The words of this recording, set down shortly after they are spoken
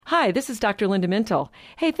Hi, this is Dr. Linda Mintle.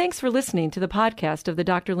 Hey, thanks for listening to the podcast of the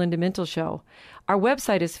Dr. Linda Mintle Show. Our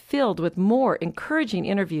website is filled with more encouraging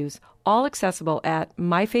interviews, all accessible at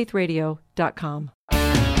myfaithradio.com. Doing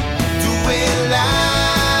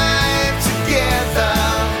life together,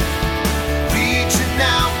 reaching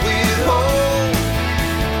out with hope,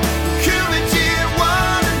 encouraging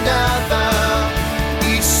one another,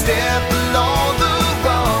 each step along the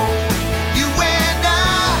road. You and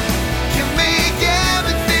I can make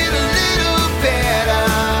everything a little better,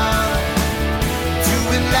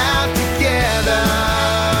 doing life together.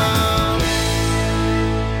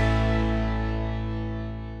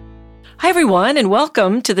 Hi, everyone, and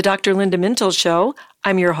welcome to the Dr. Linda Mintle Show.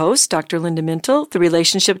 I'm your host, Dr. Linda Mintle, the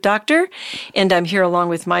relationship doctor, and I'm here along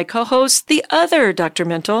with my co-host, the other Dr.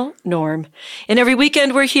 Mintle, Norm. And every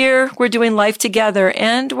weekend we're here, we're doing life together,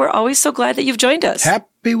 and we're always so glad that you've joined us.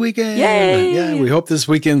 Happy weekend. Yay. Yeah, we hope this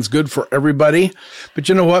weekend's good for everybody. But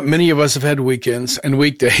you know what? Many of us have had weekends, and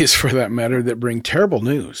weekdays for that matter, that bring terrible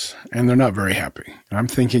news, and they're not very happy. I'm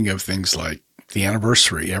thinking of things like the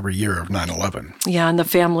anniversary every year of 9/11. Yeah, and the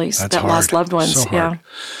families That's that hard. lost loved ones. So hard. Yeah.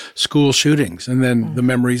 School shootings, and then the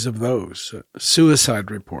memories of those. Suicide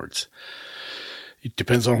reports. It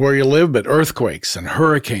depends on where you live, but earthquakes and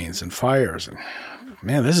hurricanes and fires. And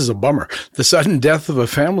man, this is a bummer. The sudden death of a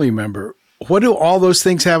family member. What do all those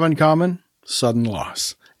things have in common? Sudden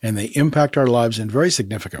loss. And they impact our lives in very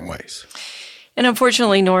significant ways. And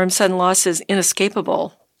unfortunately, Norm, sudden loss is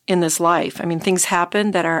inescapable in this life. I mean, things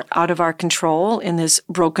happen that are out of our control in this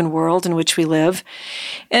broken world in which we live.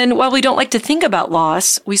 And while we don't like to think about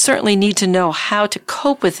loss, we certainly need to know how to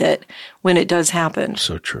cope with it when it does happen.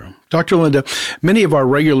 So true. Dr. Linda, many of our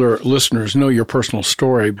regular listeners know your personal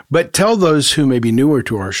story, but tell those who may be newer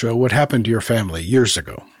to our show what happened to your family years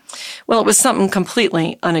ago. Well, it was something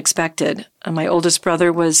completely unexpected. My oldest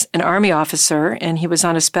brother was an Army officer, and he was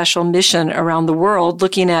on a special mission around the world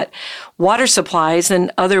looking at water supplies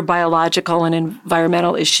and other biological and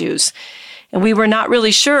environmental issues. And we were not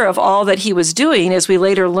really sure of all that he was doing, as we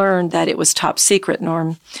later learned that it was top secret,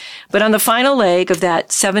 Norm. But on the final leg of that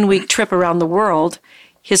 7-week trip around the world,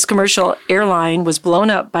 his commercial airline was blown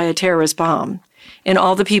up by a terrorist bomb. And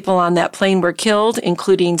all the people on that plane were killed,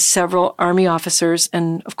 including several Army officers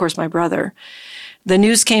and, of course, my brother. The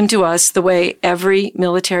news came to us the way every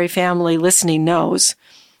military family listening knows.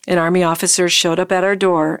 An Army officer showed up at our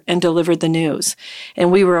door and delivered the news.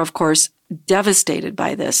 And we were, of course, devastated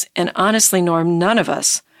by this. And honestly, Norm, none of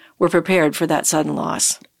us were prepared for that sudden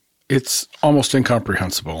loss. It's almost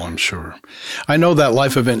incomprehensible, I'm sure. I know that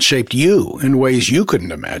life event shaped you in ways you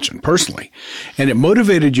couldn't imagine personally. And it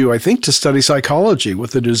motivated you, I think, to study psychology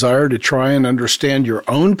with the desire to try and understand your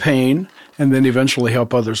own pain and then eventually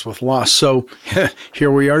help others with loss. So here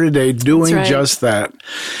we are today doing just that.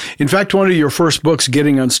 In fact, one of your first books,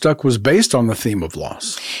 Getting Unstuck, was based on the theme of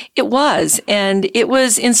loss. It was, and it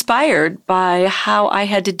was inspired by how I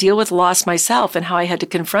had to deal with loss myself and how I had to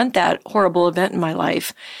confront that horrible event in my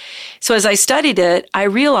life. So as I studied it, I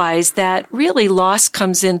realized that really loss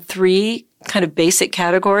comes in 3 kind of basic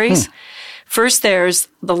categories. First, there's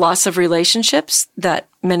the loss of relationships that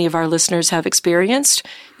many of our listeners have experienced,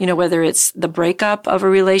 whether it's the breakup of a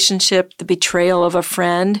relationship, the betrayal of a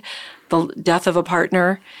friend, the death of a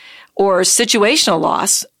partner, or situational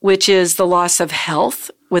loss, which is the loss of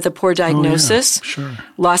health with a poor diagnosis,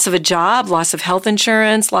 loss of a job, loss of health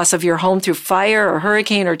insurance, loss of your home through fire or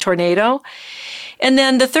hurricane or tornado. And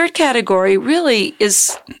then the third category really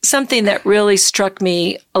is something that really struck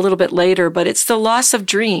me a little bit later, but it's the loss of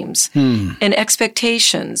dreams and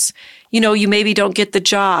expectations. You maybe don't get the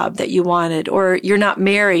job that you wanted, or you're not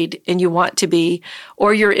married and you want to be,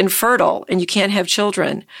 or you're infertile and you can't have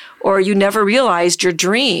children, or you never realized your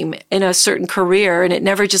dream in a certain career and it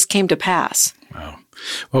never just came to pass. Wow.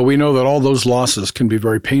 Well, we know that all those losses can be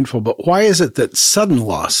very painful, but why is it that sudden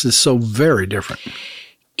loss is so very different?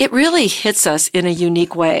 It really hits us in a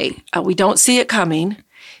unique way. We don't see it coming,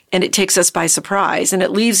 and it takes us by surprise, and it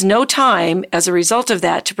leaves no time as a result of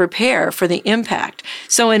that to prepare for the impact.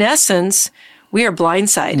 So in essence, we are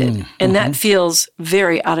blindsided, and that feels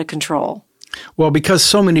very out of control. Well, because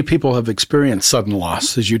so many people have experienced sudden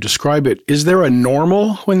loss, as you describe it, is there a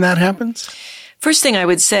normal when that happens? First thing I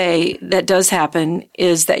would say that does happen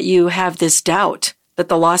is that you have this doubt that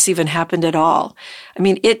the loss even happened at all. I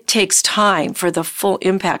mean, it takes time for the full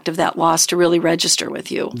impact of that loss to really register with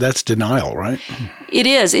you. That's denial, right? It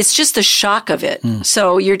is. It's just the shock of it.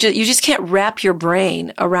 So you just can't wrap your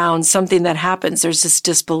brain around something that happens. There's this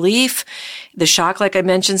disbelief, the shock, like I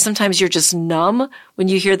mentioned. Sometimes you're just numb when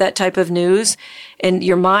you hear that type of news, and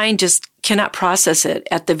your mind just cannot process it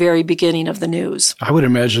at the very beginning of the news. I would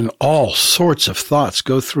imagine all sorts of thoughts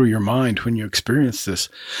go through your mind when you experience this.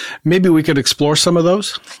 Maybe we could explore some of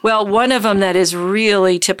those? Well, one of them that is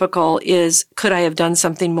really typical is, could I have done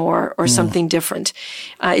something more or something different?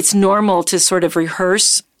 It's normal to sort of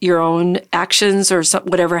rehearse your own actions or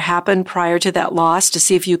whatever happened prior to that loss to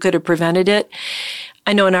see if you could have prevented it.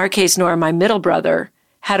 I know in our case, Nora, my middle brother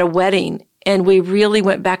had a wedding, and we really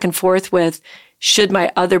went back and forth with, should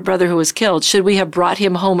my other brother who was killed, should we have brought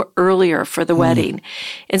him home earlier for the wedding?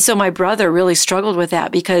 And so my brother really struggled with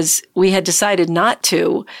that because we had decided not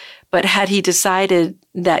to, but had he decided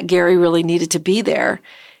that Gary really needed to be there,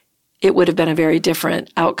 it would have been a very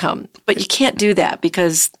different outcome. But you can't do that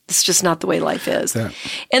because it's just not the way life is. Yeah.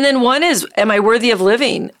 And then one is, am I worthy of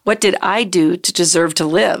living? What did I do to deserve to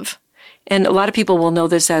live? And a lot of people will know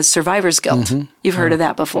this as survivor's guilt. You've heard of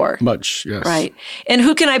that before. Much, yes. Right. And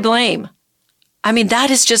who can I blame? I mean, that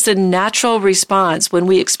is just a natural response when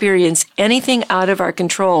we experience anything out of our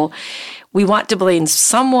control. We want to blame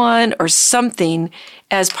someone or something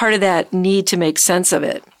as part of that need to make sense of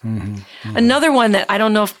it. Another one that I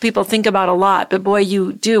don't know if people think about a lot, but boy,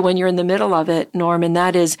 you do when you're in the middle of it, Norm, and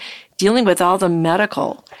that is dealing with all the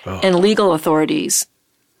medical and legal authorities.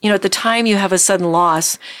 You know, at the time you have a sudden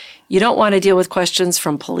loss, you don't want to deal with questions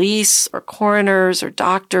from police or coroners or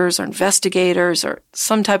doctors or investigators or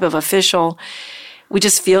some type of official. We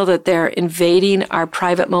just feel that they're invading our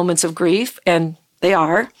private moments of grief, and they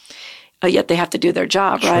are, yet they have to do their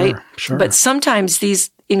job, right? Sure. But sometimes these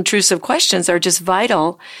intrusive questions are just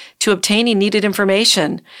vital to obtaining needed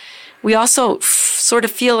information. We also sort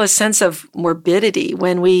of feel a sense of morbidity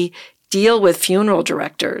when we deal with funeral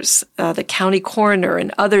directors, the county coroner,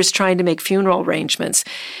 and others trying to make funeral arrangements.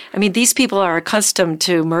 I mean, these people are accustomed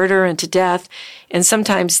to murder and to death, and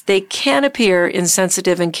sometimes they can appear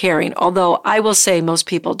insensitive and caring, although I will say most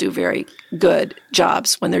people do very good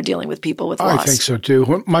jobs when they're dealing with people with loss. I think so,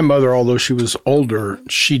 too. My mother, although she was older,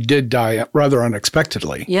 she did die rather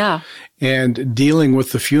unexpectedly. Yeah. And dealing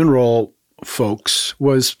with the funeral folks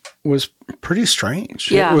was pretty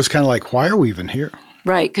strange. Yeah. It was kind of like, why are we even here?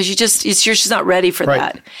 Right, because you're just not ready for Right.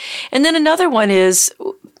 that. And then another one is,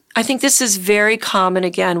 I think this is very common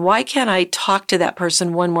again, why can't I talk to that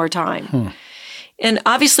person one more time? And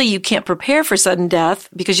obviously you can't prepare for sudden death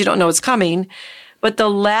because you don't know it's coming, but the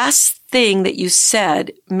last thing that you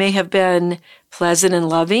said may have been pleasant and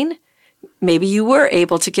loving. Maybe you were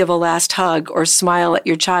able to give a last hug or smile at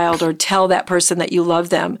your child or tell that person that you love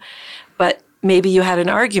them, but maybe you had an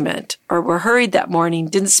argument or were hurried that morning,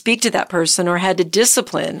 didn't speak to that person, or had to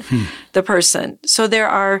discipline the person. So there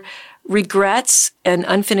are regrets and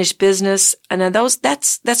unfinished business, and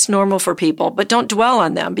that's normal for people, but don't dwell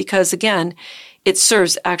on them because, again, it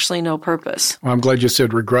serves actually no purpose. Well, I'm glad you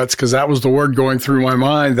said regrets because that was the word going through my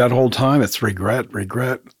mind that whole time. It's regret.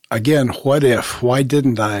 Again, what if? Why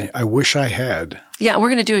didn't I? I wish I had. Yeah, we're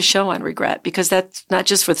going to do a show on regret because that's not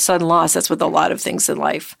just with sudden loss, that's with a lot of things in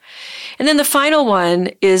life. And then the final one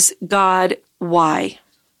is, God, why?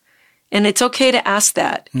 And it's okay to ask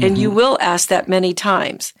that. And you will ask that many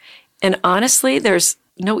times. And honestly, there's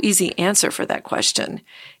no easy answer for that question.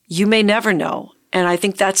 You may never know. And I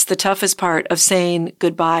think that's the toughest part of saying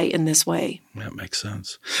goodbye in this way. That makes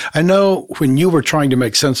sense. I know when you were trying to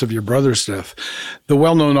make sense of your brother's death, the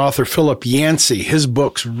well-known author Philip Yancey, his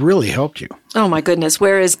books really helped you. Oh my goodness.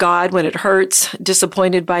 Where is God when it hurts?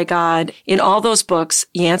 Disappointed by God. In all those books,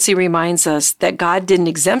 Yancey reminds us that God didn't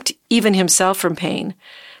exempt even himself from pain.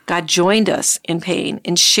 God joined us in pain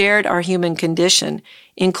and shared our human condition,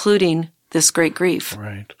 including this great grief.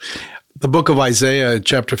 Right. The book of Isaiah,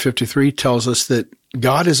 chapter 53, tells us that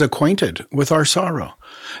God is acquainted with our sorrow.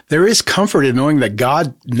 There is comfort in knowing that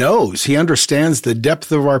God knows. He understands the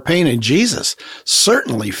depth of our pain, and Jesus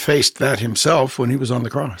certainly faced that himself when he was on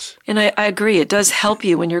the cross. And I agree. It does help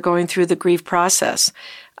you when you're going through the grief process.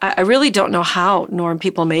 I really don't know how, Norm,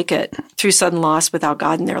 people make it through sudden loss without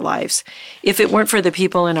God in their lives. If it weren't for the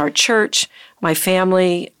people in our church, my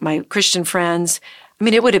family, my Christian friends, I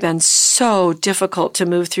mean, it would have been so difficult to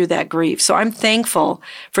move through that grief. So I'm thankful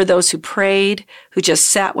for those who prayed, who just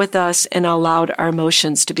sat with us and allowed our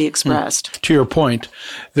emotions to be expressed. To your point,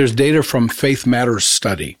 there's data from Faith Matters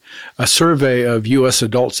study, a survey of U.S.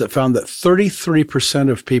 adults that found that 33%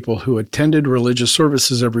 of people who attended religious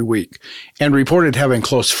services every week and reported having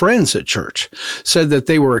close friends at church said that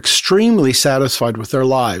they were extremely satisfied with their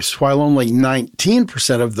lives, while only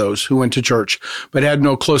 19% of those who went to church but had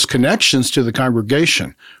no close connections to the congregation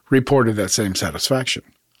reported that same satisfaction.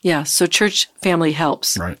 Yeah, so church family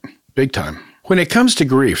helps. Right. Big time. When it comes to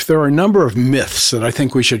grief, there are a number of myths that I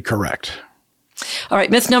think we should correct. All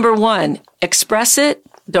right, myth number 1, express it,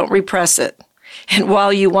 don't repress it. And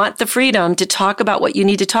while you want the freedom to talk about what you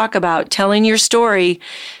need to talk about, telling your story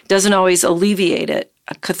doesn't always alleviate it.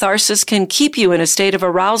 A catharsis can keep you in a state of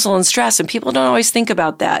arousal and stress, and people don't always think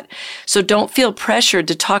about that. So don't feel pressured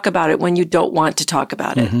to talk about it when you don't want to talk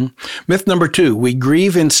about it. Mm-hmm. Myth number 2, we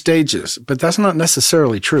grieve in stages, but that's not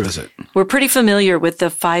necessarily true, is it? We're pretty familiar with the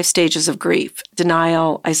 5 stages of grief: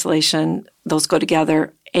 denial, isolation, those go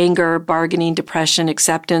together, anger, bargaining, depression,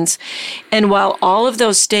 acceptance. And while all of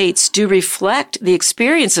those states do reflect the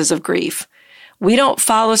experiences of grief, we don't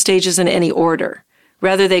follow stages in any order.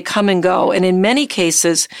 Rather, they come and go. And in many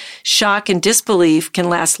cases, shock and disbelief can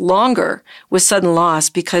last longer with sudden loss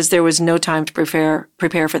because there was no time to prepare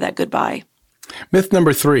for that goodbye. Myth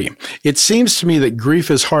number 3, it seems to me that grief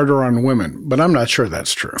is harder on women, but I'm not sure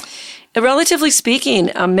that's true. Relatively speaking,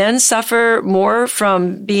 men suffer more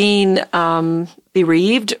from being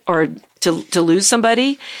bereaved or to lose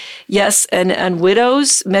somebody. Yes, and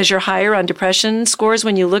widows measure higher on depression scores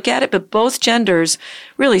when you look at it, but both genders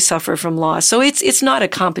really suffer from loss. So it's not a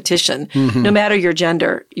competition. Mm-hmm. No matter your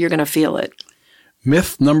gender, you're going to feel it.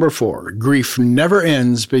 Myth number 4, grief never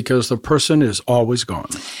ends because the person is always gone.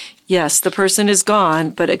 Yes, the person is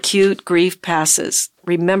gone, but acute grief passes.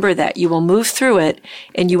 Remember that. You will move through it,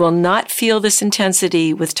 and you will not feel this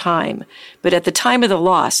intensity with time. But at the time of the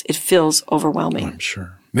loss, it feels overwhelming. I'm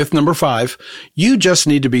sure. Myth number 5, you just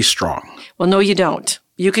need to be strong. Well, no, you don't.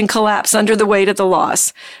 You can collapse under the weight of the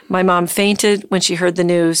loss. My mom fainted when she heard the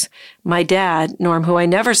news. My dad, Norm, who I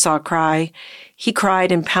never saw cry, he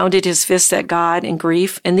cried and pounded his fists at God in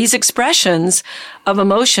grief. And these expressions of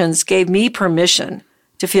emotions gave me permission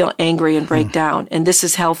to feel angry and break down. And this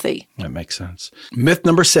is healthy. That makes sense. Myth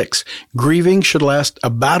number 6, grieving should last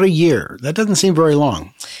about a year. That doesn't seem very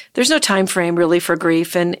long. There's no time frame really for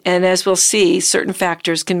grief. And as we'll see, certain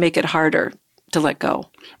factors can make it harder to let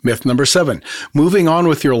go. Myth number 7, moving on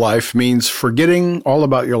with your life means forgetting all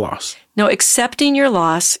about your loss. No, accepting your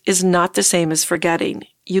loss is not the same as forgetting.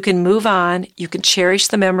 You can move on. You can cherish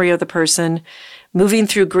the memory of the person. Moving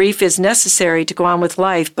through grief is necessary to go on with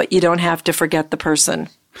life, but you don't have to forget the person.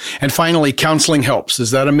 And finally, counseling helps.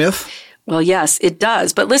 Is that a myth? Well, yes, it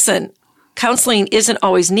does. But listen, counseling isn't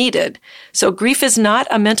always needed. So grief is not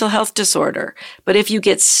a mental health disorder. But if you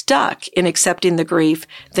get stuck in accepting the grief,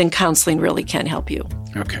 then counseling really can help you.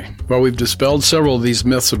 Okay. Well, we've dispelled several of these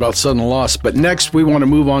myths about sudden loss, but next we want to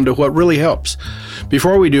move on to what really helps.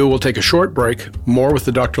 Before we do, we'll take a short break. More with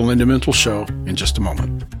the Dr. Linda Mintle Show in just a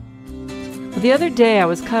moment. The other day, I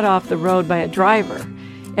was cut off the road by a driver.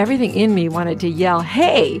 Everything in me wanted to yell,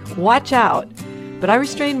 "Hey, watch out!" But I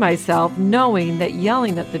restrained myself, knowing that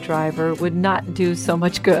yelling at the driver would not do so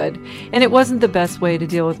much good, and it wasn't the best way to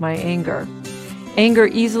deal with my anger. Anger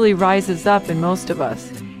easily rises up in most of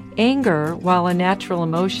us. Anger, while a natural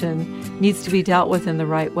emotion, needs to be dealt with in the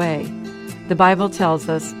right way. The Bible tells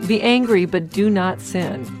us, "Be angry, but do not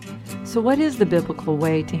sin." So what is the biblical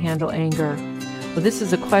way to handle anger? Well, this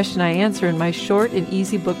is a question I answer in my short and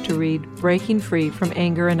easy book to read, Breaking Free from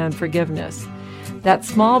Anger and Unforgiveness. That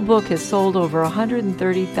small book has sold over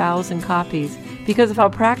 130,000 copies because of how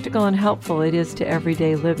practical and helpful it is to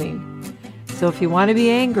everyday living. So if you want to be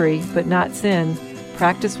angry but not sin,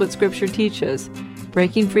 practice what Scripture teaches.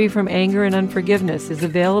 Breaking Free from Anger and Unforgiveness is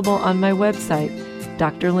available on my website,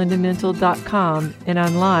 drlindamintle.com, and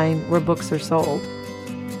online where books are sold.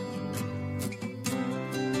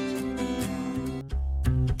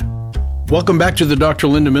 Welcome back to the Dr.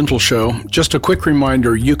 Linda Mintle Show. Just a quick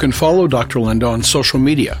reminder, you can follow Dr. Linda on social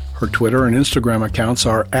media. Her Twitter and Instagram accounts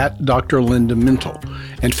are at Dr. Linda Mintle,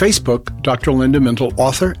 and Facebook, Dr. Linda Mintle,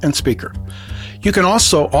 author and speaker. You can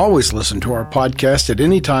also always listen to our podcast at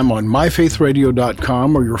any time on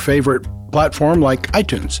myfaithradio.com or your favorite platform like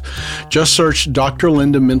iTunes. Just search Dr.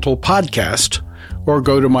 Linda Mintle Podcast or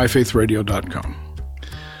go to myfaithradio.com.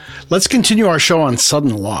 Let's continue our show on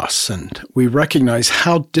sudden loss, and we recognize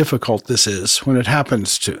how difficult this is when it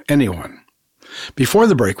happens to anyone. Before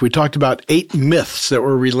the break, we talked about 8 myths that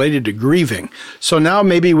were related to grieving, so now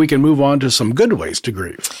maybe we can move on to some good ways to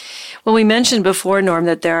grieve. Well, we mentioned before, Norm,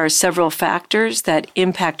 that there are several factors that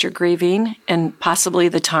impact your grieving and possibly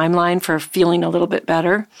the timeline for feeling a little bit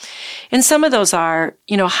better. And some of those are,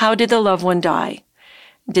 how did the loved one die?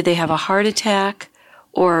 Did they have a heart attack?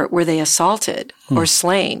 Or were they assaulted or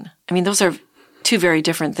slain? I mean, those are two very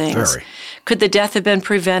different things. Very. Could the death have been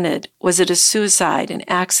prevented? Was it a suicide, an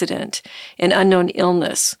accident, an unknown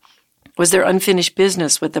illness? Was there unfinished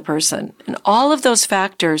business with the person? And all of those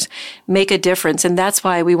factors make a difference. And that's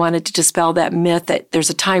why we wanted to dispel that myth that there's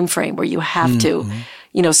a time frame where you have to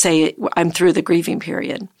say I'm through the grieving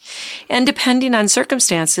period. And depending on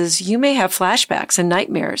circumstances, you may have flashbacks and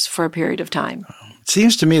nightmares for a period of time. It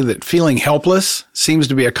seems to me that feeling helpless seems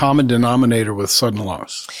to be a common denominator with sudden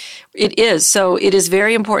loss. It is. So it is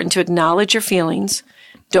very important to acknowledge your feelings.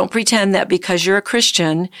 Don't pretend that because you're a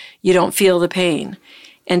Christian, you don't feel the pain.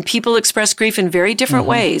 And people express grief in very different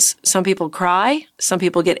ways. Some people cry. Some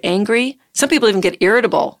people get angry. Some people even get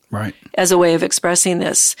irritable as a way of expressing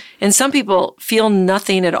this. And some people feel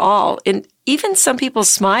nothing at all. And even some people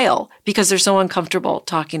smile because they're so uncomfortable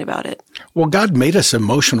talking about it. Well, God made us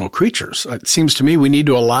emotional creatures. It seems to me we need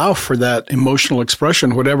to allow for that emotional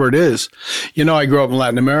expression, whatever it is. I grew up in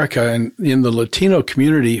Latin America, and in the Latino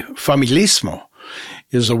community, familismo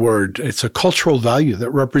is a word. It's a cultural value that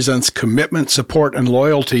represents commitment, support, and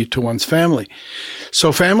loyalty to one's family.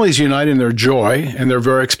 So families unite in their joy, and they're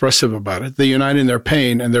very expressive about it. They unite in their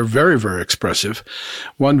pain, and they're very, very expressive.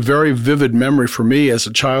 One very vivid memory for me as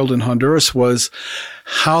a child in Honduras was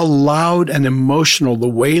how loud and emotional the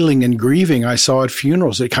wailing and grieving I saw at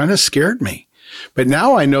funerals. It kind of scared me. But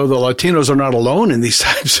now I know the Latinos are not alone in these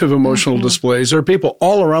types of emotional displays. There are people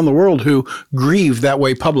all around the world who grieve that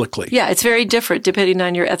way publicly. Yeah, it's very different depending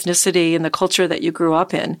on your ethnicity and the culture that you grew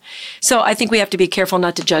up in. So I think we have to be careful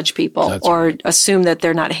not to judge people or assume that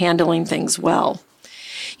they're not handling things well.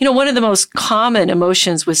 One of the most common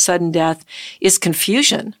emotions with sudden death is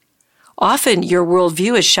confusion. Often your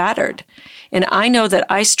worldview is shattered. And I know that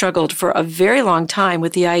I struggled for a very long time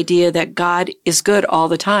with the idea that God is good all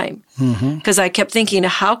the time. Because I kept thinking,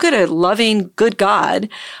 how could a loving, good God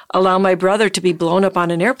allow my brother to be blown up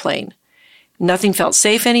on an airplane? Nothing felt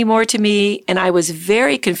safe anymore to me, and I was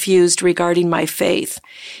very confused regarding my faith.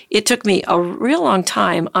 It took me a real long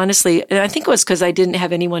time, honestly, and I think it was because I didn't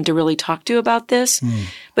have anyone to really talk to about this,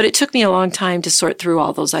 but it took me a long time to sort through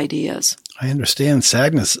all those ideas. I understand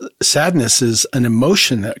sadness. Sadness is an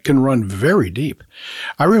emotion that can run very deep.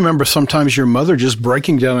 I remember sometimes your mother just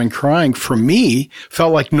breaking down and crying, for me,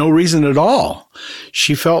 felt like no reason at all.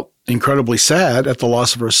 She felt incredibly sad at the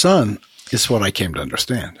loss of her son, is what I came to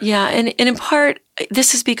understand. Yeah, and in part,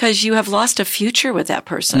 this is because you have lost a future with that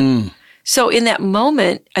person. So in that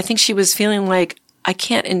moment, I think she was feeling like, I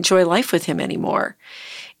can't enjoy life with him anymore.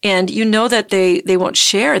 And you know that they won't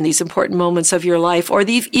share in these important moments of your life or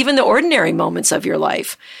even the ordinary moments of your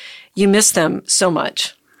life. You miss them so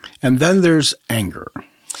much. And then there's anger.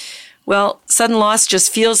 Well, sudden loss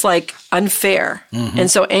just feels like unfair. And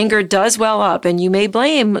so anger does well up, and you may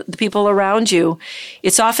blame the people around you.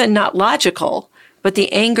 It's often not logical, but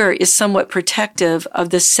the anger is somewhat protective of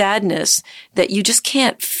the sadness that you just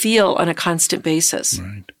can't feel on a constant basis.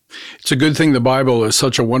 Right. It's a good thing the Bible is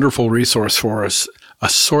such a wonderful resource for us, a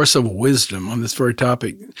source of wisdom on this very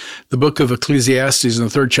topic. The book of Ecclesiastes in the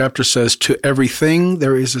 3rd chapter says, to everything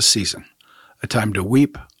there is a season, a time to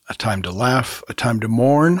weep, a time to laugh, a time to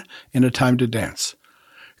mourn, and a time to dance.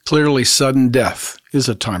 Clearly, sudden death is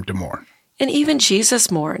a time to mourn. And even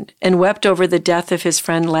Jesus mourned and wept over the death of his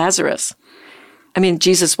friend Lazarus. I mean,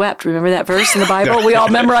 Jesus wept. Remember that verse in the Bible? We all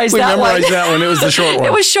memorized that one. We memorized that one. It was the short one.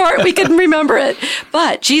 It was short. We couldn't remember it.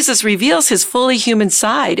 But Jesus reveals his fully human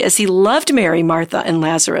side as he loved Mary, Martha, and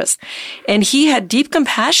Lazarus. And he had deep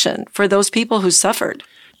compassion for those people who suffered.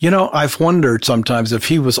 I've wondered sometimes if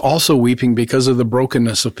he was also weeping because of the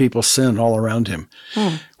brokenness of people's sin all around him,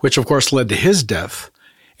 which of course led to his death.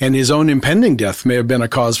 And his own impending death may have been a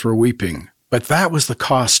cause for weeping. But that was the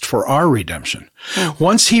cost for our redemption.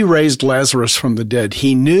 Once he raised Lazarus from the dead,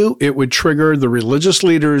 he knew it would trigger the religious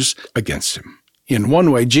leaders against him. In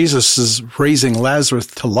one way, Jesus' raising Lazarus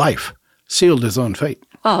to life sealed his own fate.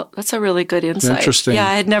 Well, that's a really good insight. Interesting. Yeah,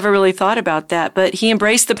 I had never really thought about that. But he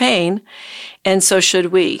embraced the pain, and so should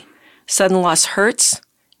we. Sudden loss hurts.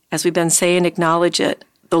 As we've been saying, acknowledge it.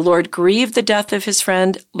 The Lord grieved the death of his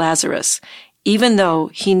friend Lazarus, even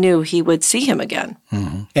though he knew he would see him again.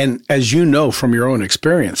 And as you know from your own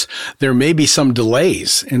experience, there may be some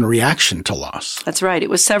delays in reaction to loss. That's right. It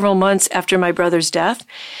was several months after my brother's death.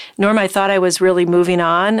 Norm, I thought I was really moving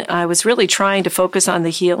on. I was really trying to focus on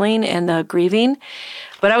the healing and the grieving.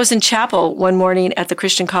 But I was in chapel one morning at the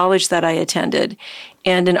Christian college that I attended,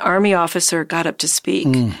 and an Army officer got up to speak.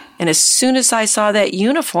 And as soon as I saw that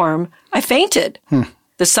uniform, I fainted.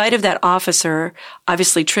 The sight of that officer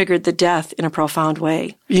obviously triggered the death in a profound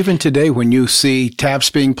way. Even today, when you see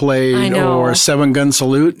taps being played or a 7-gun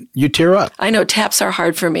salute, you tear up. I know taps are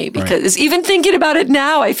hard for me because even thinking about it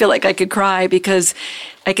now, I feel like I could cry because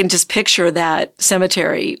I can just picture that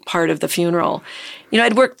cemetery part of the funeral.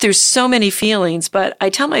 I'd worked through so many feelings, but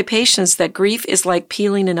I tell my patients that grief is like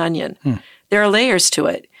peeling an onion. There are layers to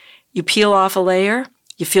it. You peel off a layer,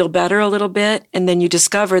 You feel better a little bit, and then you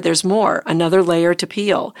discover there's more, another layer to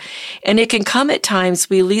peel. And it can come at times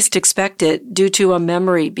we least expect it due to a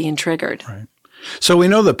memory being triggered. Right. So we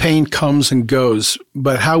know that pain comes and goes,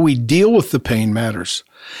 but how we deal with the pain matters.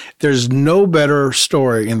 There's no better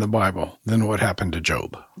story in the Bible than what happened to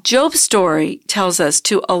Job. Job's story tells us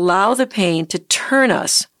to allow the pain to turn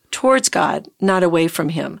us towards God, not away from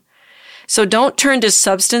him. So don't turn to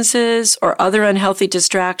substances or other unhealthy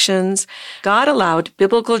distractions. God allowed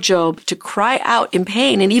biblical Job to cry out in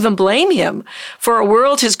pain and even blame him for a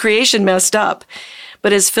world his creation messed up.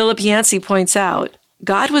 But as Philip Yancey points out,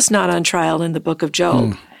 God was not on trial in the book of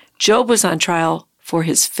Job. Job was on trial for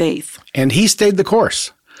his faith. And he stayed the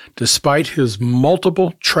course, despite his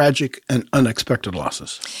multiple tragic and unexpected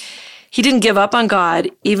losses. He didn't give up on God,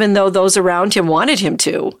 even though those around him wanted him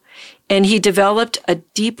to. And he developed a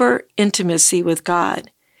deeper intimacy with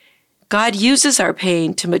God. God uses our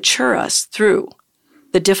pain to mature us through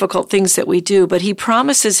the difficult things that we do, but he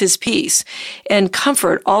promises his peace and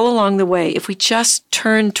comfort all along the way if we just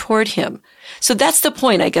turn toward him. So that's the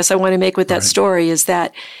point, I guess, I want to make with that story is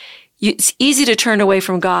that it's easy to turn away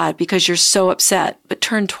from God because you're so upset, but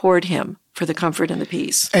turn toward him for the comfort and the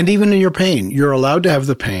peace. And even in your pain, you're allowed to have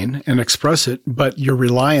the pain and express it, but your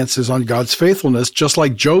reliance is on God's faithfulness, just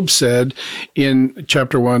like Job said in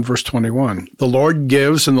chapter 1, verse 21. The Lord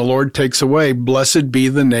gives and the Lord takes away. Blessed be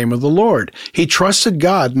the name of the Lord. He trusted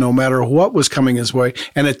God no matter what was coming his way.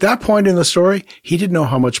 And at that point in the story, he didn't know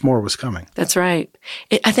how much more was coming. That's right.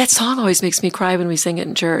 That song always makes me cry when we sing it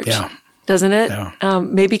in church. Yeah. Doesn't it? Yeah.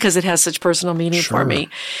 Maybe because it has such personal meaning for me.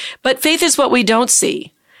 But faith is what we don't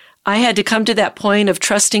see. I had to come to that point of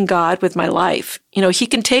trusting God with my life. You know, he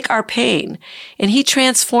can take our pain and he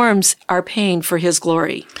transforms our pain for his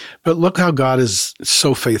glory. But look how God is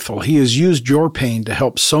so faithful. He has used your pain to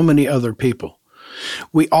help so many other people.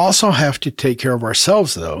 We also have to take care of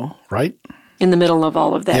ourselves, though, right? In the middle of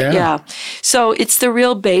all of that, yeah. So it's the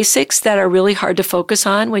real basics that are really hard to focus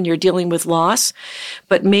on when you're dealing with loss,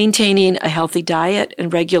 but maintaining a healthy diet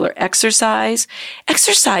and regular exercise.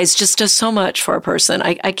 Exercise just does so much for a person.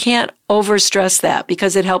 I can't overstress that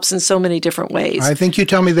because it helps in so many different ways. I think you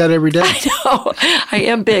tell me that every day. I know. I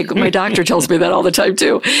am big. My doctor tells me that all the time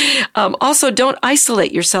too. Also, don't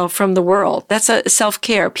isolate yourself from the world. That's a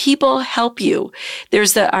self-care. People help you.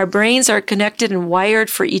 Our brains are connected and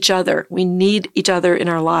wired for each other. We need each other in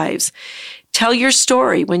our lives. Tell your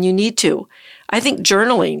story when you need to. I think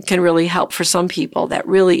journaling can really help for some people. That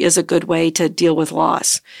really is a good way to deal with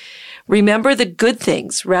loss. Remember the good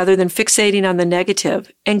things rather than fixating on the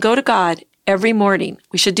negative, and go to God every morning.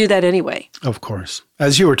 We should do that anyway. Of course.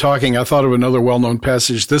 As you were talking, I thought of another well-known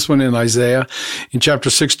passage, this one in Isaiah. In chapter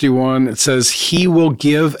 61, it says, He will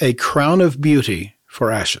give a crown of beauty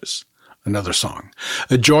for ashes. Another song.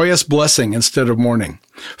 A joyous blessing instead of mourning.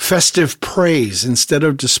 Festive praise instead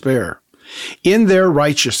of despair. In their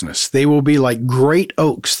righteousness, they will be like great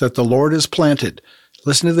oaks that the Lord has planted.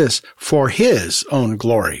 Listen to this. For his own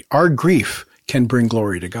glory. Our grief can bring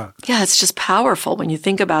glory to God. Yeah, it's just powerful when you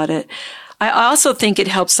think about it. I also think it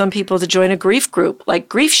helps some people to join a grief group like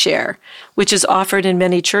Grief Share, which is offered in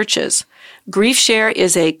many churches. Grief Share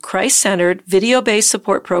is a Christ-centered, video-based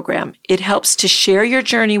support program. It helps to share your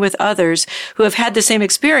journey with others who have had the same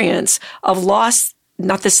experience of loss,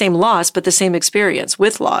 not the same loss, but the same experience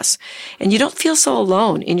with loss. And you don't feel so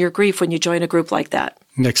alone in your grief when you join a group like that.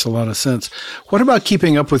 Makes a lot of sense. What about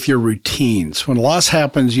keeping up with your routines? When loss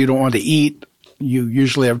happens, you don't want to eat. You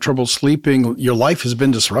usually have trouble sleeping. Your life has been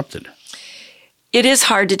disrupted. It is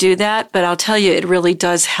hard to do that, but I'll tell you, it really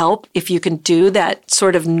does help if you can do that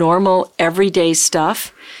sort of normal, everyday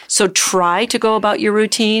stuff. So try to go about your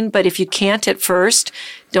routine, but if you can't at first,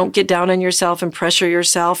 don't get down on yourself and pressure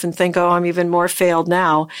yourself and think, oh, I'm even more failed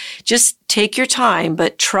now. Just take your time,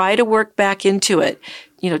 but try to work back into it.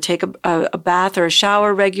 You know, take a bath or a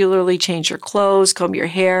shower regularly, change your clothes, comb your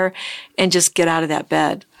hair, and just get out of that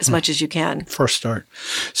bed as much as you can. First start.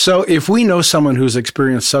 So if we know someone who's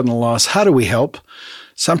experienced sudden loss, how do we help?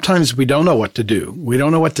 Sometimes we don't know what to do. We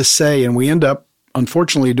don't know what to say, and we end up,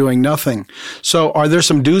 unfortunately, doing nothing. So are there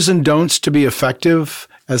some do's and don'ts to be effective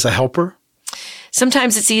as a helper?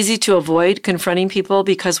 Sometimes it's easy to avoid confronting people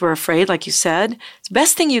because we're afraid, like you said. The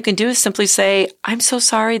best thing you can do is simply say, I'm so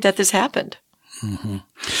sorry that this happened. Mm-hmm.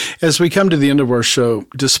 As we come to the end of our show,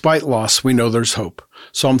 despite loss, we know there's hope.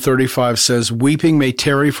 Psalm 35 says, weeping may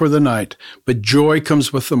tarry for the night, but joy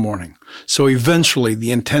comes with the morning. So eventually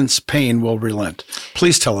the intense pain will relent.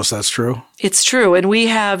 Please tell us that's true. It's true. And we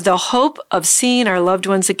have the hope of seeing our loved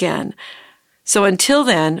ones again. So until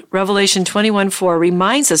then, Revelation 21:4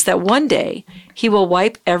 reminds us that one day he will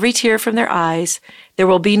wipe every tear from their eyes. There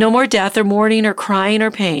will be no more death or mourning or crying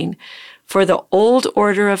or pain, for the old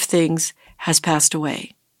order of things has passed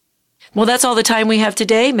away. Well, that's all the time we have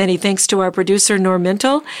today. Many thanks to our producer,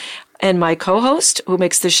 Mintle, and my co-host, who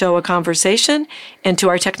makes the show a conversation, and to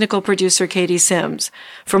our technical producer, Katie Sims.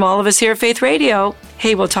 From all of us here at Faith Radio,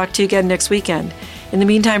 hey, we'll talk to you again next weekend. In the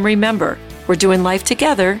meantime, remember, we're doing life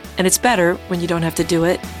together, and it's better when you don't have to do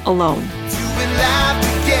it alone. Doing life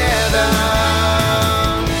together.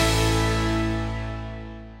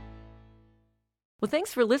 Well,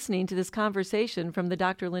 thanks for listening to this conversation from the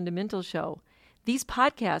Dr. Linda Mintle Show. These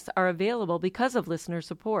podcasts are available because of listener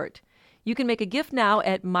support. You can make a gift now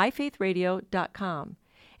at myfaithradio.com.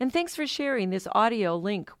 And thanks for sharing this audio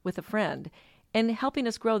link with a friend and helping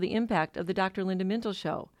us grow the impact of the Dr. Linda Mintle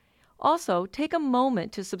Show. Also, take a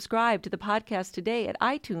moment to subscribe to the podcast today at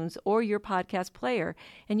iTunes or your podcast player,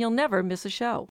 and you'll never miss a show.